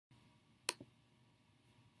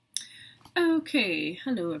Okay,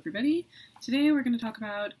 hello everybody. Today we're going to talk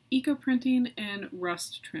about eco-printing and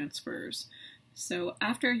rust transfers. So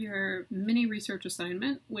after your mini research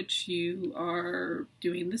assignment, which you are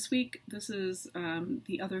doing this week, this is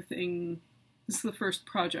the other thing, this is the first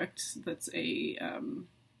project that's a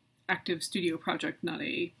active studio project, not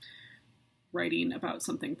a writing about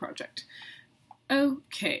something project.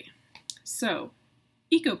 Okay, so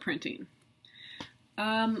eco-printing.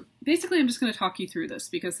 Basically, I'm just going to talk you through this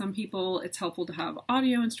because some people it's helpful to have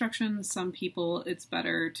audio instructions, some people it's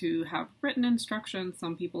better to have written instructions,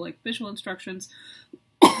 some people like visual instructions.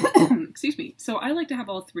 Excuse me. So I like to have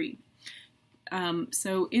all three.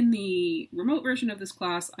 So in the remote version of this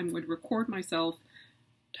class, I'm going to record myself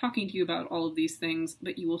talking to you about all of these things,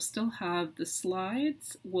 but you will still have the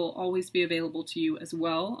slides will always be available to you as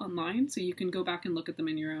well online, so you can go back and look at them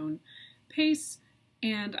in your own pace.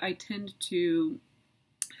 And I tend to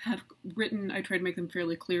have written, I try to make them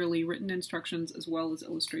fairly clearly, written instructions as well as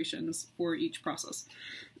illustrations for each process.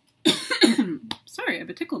 Sorry, I have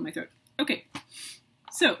a tickle in my throat. Okay,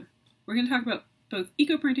 so we're going to talk about both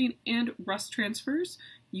eco-printing and rust transfers.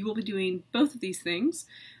 You will be doing both of these things,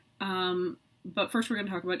 but first we're going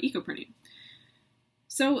to talk about eco-printing.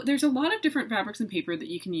 So there's a lot of different fabrics and paper that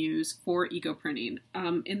you can use for eco-printing.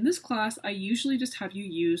 In this class, I usually just have you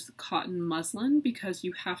use cotton muslin because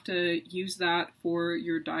you have to use that for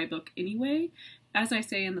your dye book anyway. As I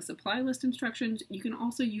say in the supply list instructions, you can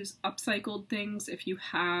also use upcycled things if you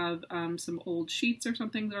have some old sheets or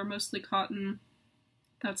something that are mostly cotton.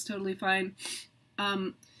 That's totally fine.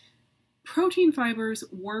 Protein fibers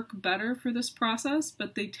work better for this process,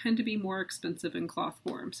 but they tend to be more expensive in cloth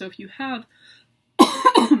form. So if you have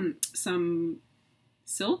some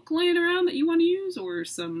silk laying around that you want to use, or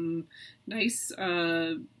some nice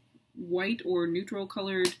white or neutral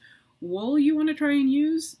colored wool you want to try and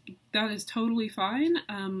use, that is totally fine.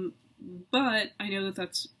 But I know that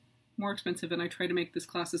that's more expensive, and I try to make this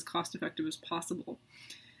class as cost effective as possible.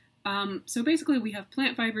 So basically we have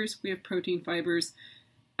plant fibers, we have protein fibers.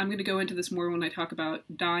 I'm going to go into this more when I talk about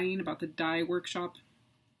dyeing, about the dye workshop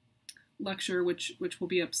lecture, which will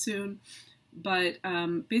be up soon. But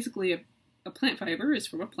basically a plant fiber is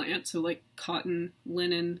from a plant, so like cotton,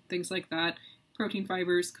 linen, things like that. Protein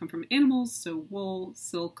fibers come from animals, so wool,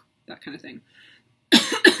 silk, that kind of thing.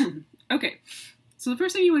 Okay, so the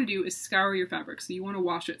first thing you want to do is scour your fabric. So you want to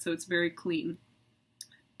wash it so it's very clean.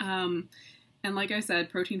 And like I said,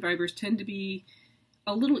 protein fibers tend to be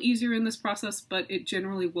a little easier in this process, but it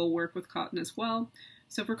generally will work with cotton as well.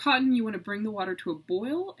 So for cotton, you want to bring the water to a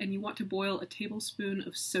boil, and you want to boil a tablespoon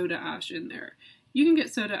of soda ash in there. You can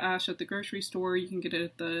get soda ash at the grocery store, you can get it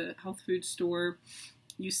at the health food store.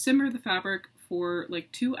 You simmer the fabric for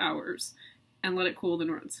like 2 hours and let it cool,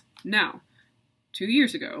 then rinse. Now, 2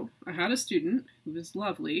 years ago, I had a student who was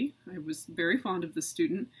lovely. I was very fond of this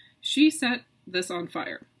student. She set this on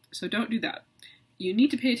fire, so don't do that. You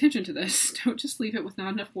need to pay attention to this. Don't just leave it with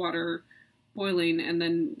not enough water boiling, and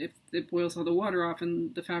then if it boils all the water off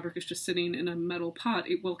and the fabric is just sitting in a metal pot,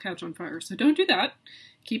 it will catch on fire. So don't do that.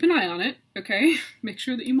 Keep an eye on it, okay? Make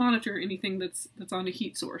sure that you monitor anything that's on a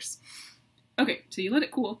heat source. Okay, so you let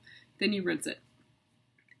it cool, then you rinse it.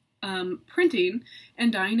 Printing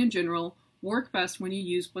and dyeing in general work best when you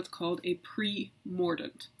use what's called a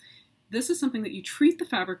pre-mordant. This is something that you treat the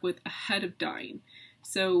fabric with ahead of dyeing.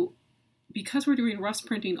 So because we're doing rust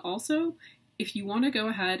printing also, if you want to go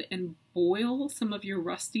ahead and boil some of your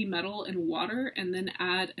rusty metal in water and then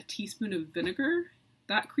add a teaspoon of vinegar,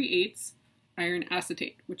 that creates iron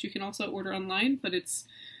acetate, which you can also order online, but it's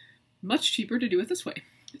much cheaper to do it this way.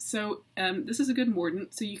 So this is a good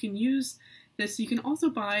mordant, so you can use this. You can also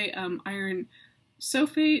buy iron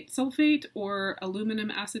sulfate, or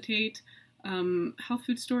aluminum acetate. Health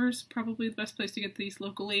food stores, probably the best place to get these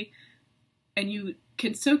locally. And you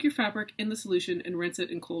can soak your fabric in the solution and rinse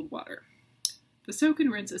it in cold water. The soak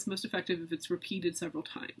and rinse is most effective if it's repeated several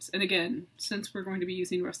times. And again, since we're going to be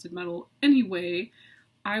using rusted metal anyway,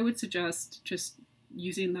 I would suggest just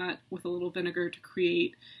using that with a little vinegar to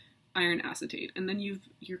create iron acetate. And then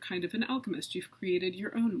you're kind of an alchemist. You've created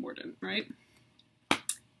your own mordant, right?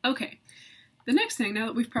 Okay, the next thing, now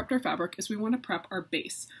that we've prepped our fabric, is we want to prep our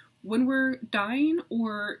base. When we're dyeing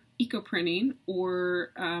or eco-printing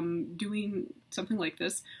or doing something like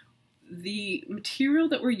this, the material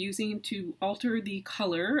that we're using to alter the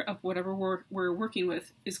color of whatever we're working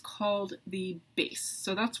with is called the base.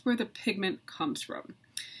 So that's where the pigment comes from.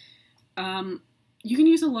 You can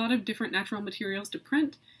use a lot of different natural materials to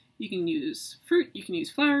print. You can use fruit, you can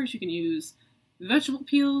use flowers, you can use vegetable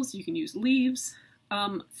peels, you can use leaves.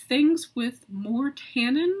 Things with more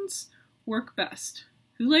tannins work best.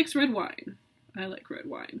 Who likes red wine? I like red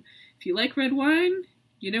wine. If you like red wine,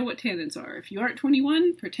 you know what tannins are. If you aren't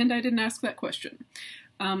 21, pretend I didn't ask that question.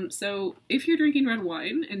 So if you're drinking red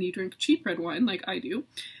wine, and you drink cheap red wine like I do,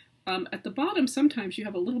 at the bottom sometimes you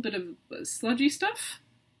have a little bit of sludgy stuff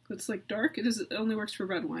that's like dark. It only works for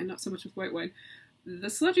red wine, not so much with white wine. The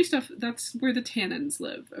sludgy stuff, that's where the tannins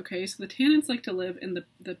live, okay? So the tannins like to live in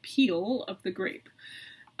the peel of the grape.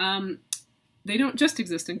 They don't just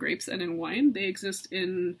exist in grapes and in wine. They exist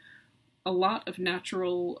in a lot of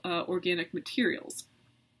natural organic materials.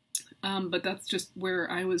 But that's just where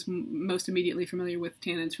I was most immediately familiar with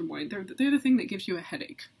tannins from wine. They're the thing that gives you a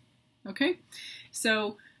headache. Okay?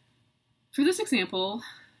 So for this example,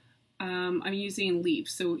 I'm using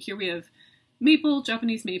leaves. So here we have maple,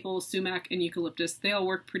 Japanese maple, sumac, and eucalyptus. They all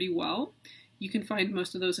work pretty well. You can find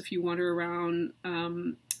most of those if you wander around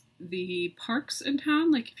the parks in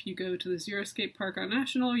town. Like if you go to the Xeriscape Park on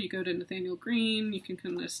National, you go to Nathaniel Green, you can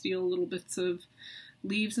kind of steal little bits of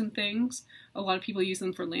leaves and things. A lot of people use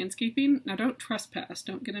them for landscaping. Now don't trespass,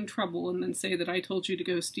 don't get in trouble and then say that I told you to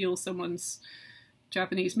go steal someone's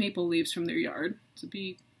Japanese maple leaves from their yard. So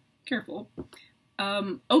be careful.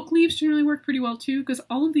 Oak leaves generally work pretty well too, because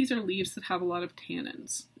all of these are leaves that have a lot of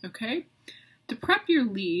tannins, okay? To prep your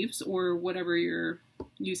leaves, or whatever you're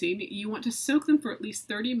using, you want to soak them for at least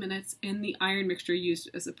 30 minutes in the iron mixture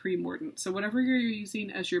used as a pre-mordant. So whatever you're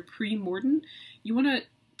using as your pre-mordant, you want to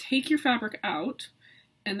take your fabric out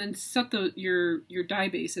and then set your dye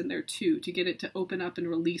base in there too, to get it to open up and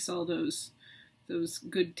release all those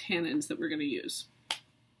good tannins that we're going to use.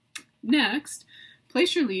 Next,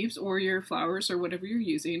 place your leaves or your flowers or whatever you're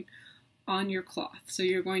using on your cloth. So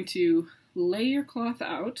you're going to lay your cloth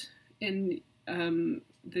out, and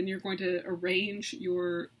then you're going to arrange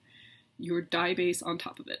your dye base on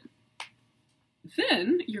top of it.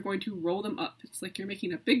 Then you're going to roll them up. It's like you're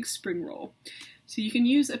making a big spring roll. So you can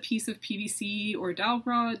use a piece of PVC or dowel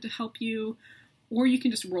rod to help you, or you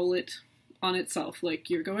can just roll it on itself. Like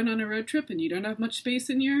you're going on a road trip and you don't have much space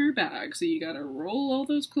in your bag, so you gotta roll all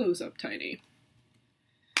those clothes up tiny.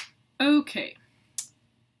 Okay,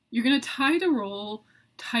 you're gonna tie the roll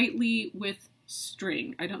tightly with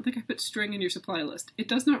string. I don't think I put string in your supply list. It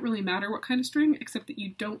does not really matter what kind of string, except that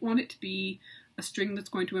you don't want it to be a string that's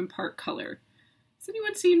going to impart color. Has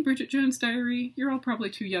anyone seen Bridget Jones' Diary? You're all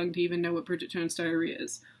probably too young to even know what Bridget Jones' Diary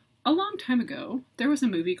is. A long time ago, there was a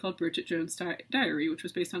movie called Bridget Jones' Diary, which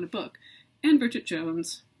was based on a book. And Bridget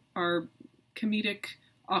Jones, our comedic,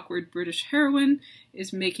 awkward British heroine,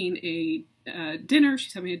 is making a dinner.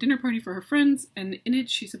 She's having a dinner party for her friends, and in it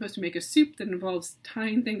she's supposed to make a soup that involves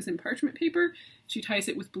tying things in parchment paper. She ties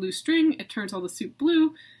it with blue string. It turns all the soup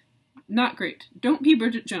blue. Not great. Don't be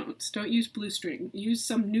Bridget Jones. Don't use blue string. Use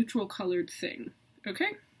some neutral colored thing.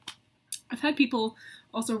 Okay? I've had people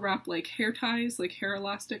also wrap like hair ties, like hair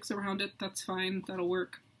elastics around it. That's fine. That'll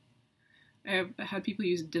work. I have had people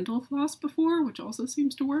use dental floss before, which also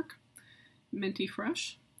seems to work. Minty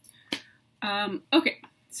fresh. Okay,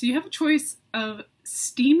 so you have a choice of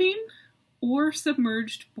steaming or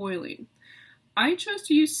submerged boiling. I chose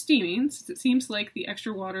to use steaming since it seems like the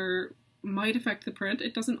extra water might affect the print.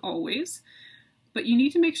 It doesn't always, but you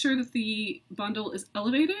need to make sure that the bundle is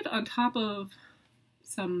elevated on top of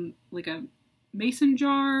some, like a mason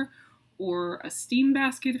jar or a steam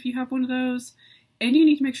basket if you have one of those. And you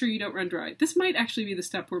need to make sure you don't run dry. This might actually be the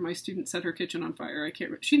step where my student set her kitchen on fire.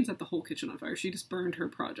 She didn't set the whole kitchen on fire. She just burned her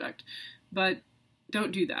project. But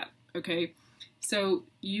don't do that, okay? So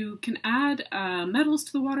you can add metals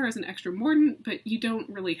to the water as an extra mordant, but you don't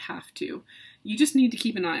really have to. You just need to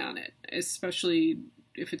keep an eye on it, especially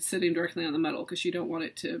if it's sitting directly on the metal, because you don't want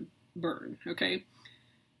it to burn, okay?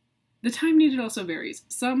 The time needed also varies.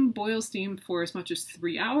 Some boil steam for as much as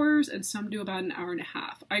 3 hours, and some do about 1.5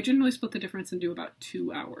 hours. I generally split the difference and do about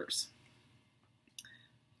 2 hours.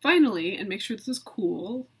 Finally, and make sure this is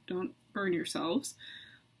cool, don't burn yourselves,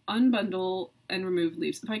 unbundle and remove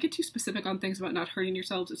leaves. If I get too specific on things about not hurting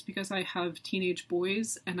yourselves, it's because I have teenage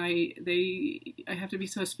boys, and I have to be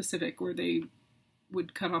so specific, or they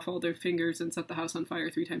would cut off all their fingers and set the house on fire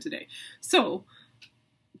 3 times a day. So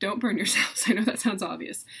don't burn yourselves. I know that sounds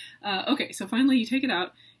obvious. Okay, so finally you take it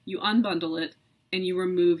out, you unbundle it, and you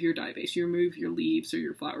remove your dye base. You remove your leaves or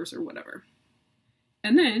your flowers or whatever.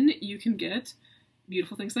 And then you can get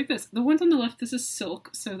beautiful things like this. The ones on the left, this is silk,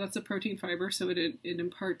 so that's a protein fiber, so it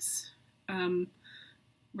imparts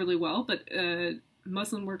really well, but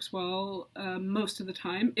muslin works well most of the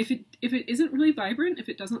time. If it isn't really vibrant, if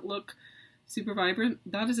it doesn't look super vibrant,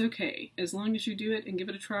 that is okay. As long as you do it and give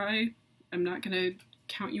it a try, I'm not going to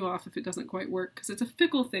count you off if it doesn't quite work, because it's a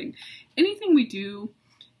fickle thing. Anything we do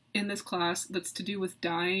in this class that's to do with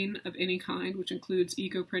dyeing of any kind, which includes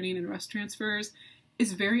eco-printing and rust transfers,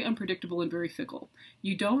 is very unpredictable and very fickle.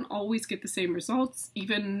 You don't always get the same results.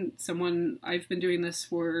 Even I've been doing this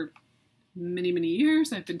for many, many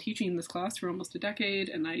years. I've been teaching this class for almost a decade,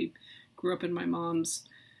 and I grew up in my mom's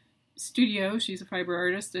studio. She's a fiber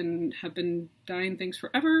artist and have been dyeing things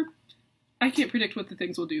forever. I can't predict what the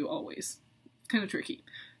things will do always. Kind of tricky.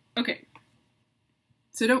 Okay.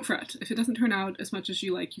 So don't fret. If it doesn't turn out as much as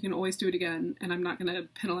you like, you can always do it again, and I'm not going to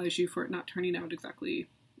penalize you for it not turning out exactly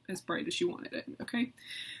as bright as you wanted it, okay?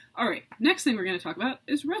 All right, next thing we're going to talk about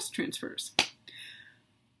is rust transfers.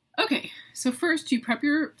 Okay, so first you prep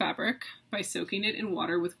your fabric by soaking it in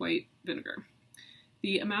water with white vinegar.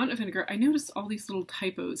 The amount of vinegar, I noticed all these little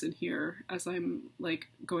typos in here as I'm like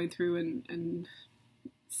going through and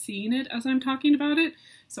seeing it as I'm talking about it,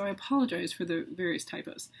 so I apologize for the various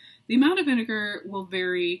typos. The amount of vinegar will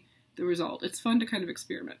vary the result. It's fun to kind of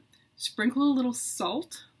experiment. Sprinkle a little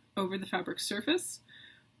salt over the fabric surface.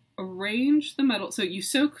 Arrange the metal, so you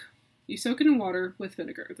soak it in water with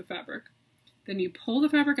vinegar, the fabric. Then you pull the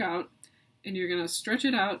fabric out, and you're going to stretch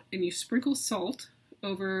it out, and you sprinkle salt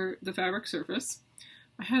over the fabric surface.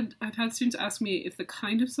 I've had students ask me if the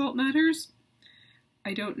kind of salt matters.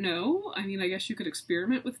 I don't know. I mean, I guess you could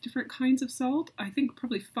experiment with different kinds of salt. I think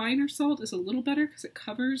probably finer salt is a little better because it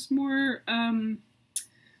covers more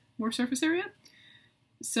surface area.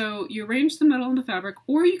 So you arrange the metal in the fabric,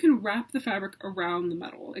 or you can wrap the fabric around the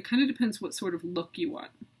metal. It kind of depends what sort of look you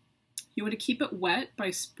want. You want to keep it wet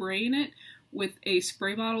by spraying it with a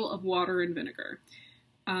spray bottle of water and vinegar.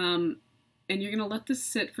 And you're going to let this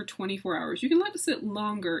sit for 24 hours. You can let it sit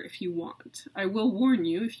longer if you want. I will warn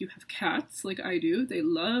you, if you have cats like I do, they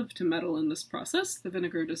love to meddle in this process. The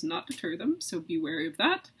vinegar does not deter them, so be wary of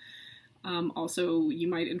that. Also, you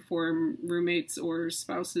might inform roommates or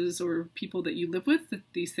spouses or people that you live with that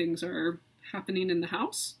these things are happening in the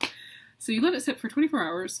house. So you let it sit for 24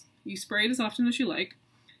 hours, you spray it as often as you like,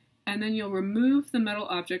 and then you'll remove the metal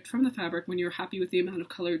object from the fabric when you're happy with the amount of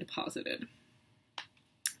color deposited.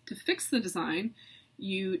 To fix the design,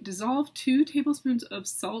 you dissolve 2 tablespoons of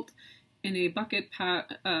salt in a bucket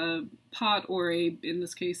pot or in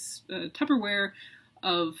this case, Tupperware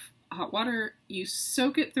of hot water. You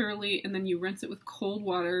soak it thoroughly, and then you rinse it with cold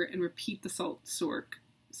water and repeat the salt soak,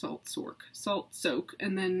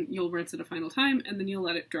 and then you'll rinse it a final time, and then you'll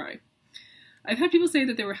let it dry. I've had people say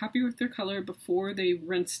that they were happy with their color before they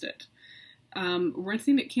rinsed it.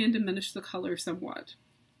 Rinsing it can diminish the color somewhat.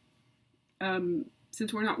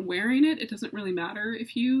 Since we're not wearing it, it doesn't really matter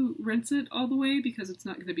if you rinse it all the way because it's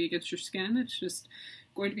not going to be against your skin. It's just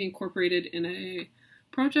going to be incorporated in a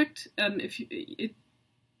project. It's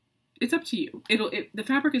up to you. The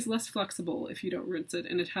fabric is less flexible if you don't rinse it,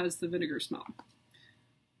 and it has the vinegar smell.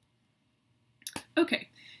 Okay,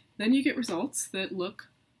 then you get results that look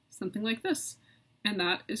something like this, and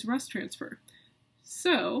that is rust transfer.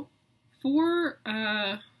 So for,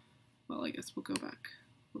 well, I guess we'll go back.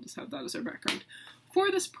 We'll just have that as our background. For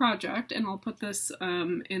this project, and I'll put this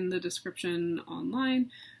in the description online,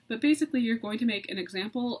 but basically you're going to make an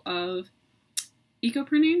example of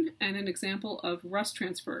Ecoprinting and an example of rust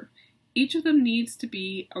transfer. Each of them needs to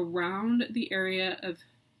be around the area of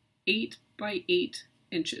 8 by 8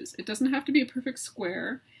 inches. It doesn't have to be a perfect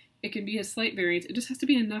square. It can be a slight variance. It just has to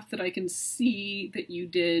be enough that I can see that you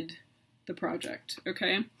did the project,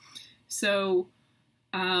 okay? So,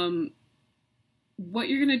 what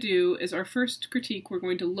you're going to do is our first critique, we're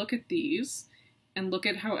going to look at these and look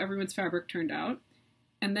at how everyone's fabric turned out.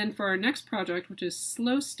 And then for our next project, which is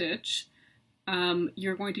slow stitch,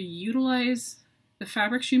 you're going to utilize the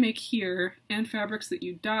fabrics you make here and fabrics that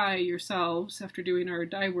you dye yourselves after doing our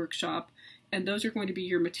dye workshop. And those are going to be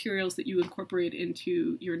your materials that you incorporate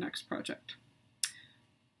into your next project.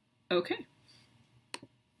 Okay.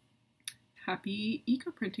 Happy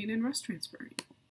eco-printing and rust transferring.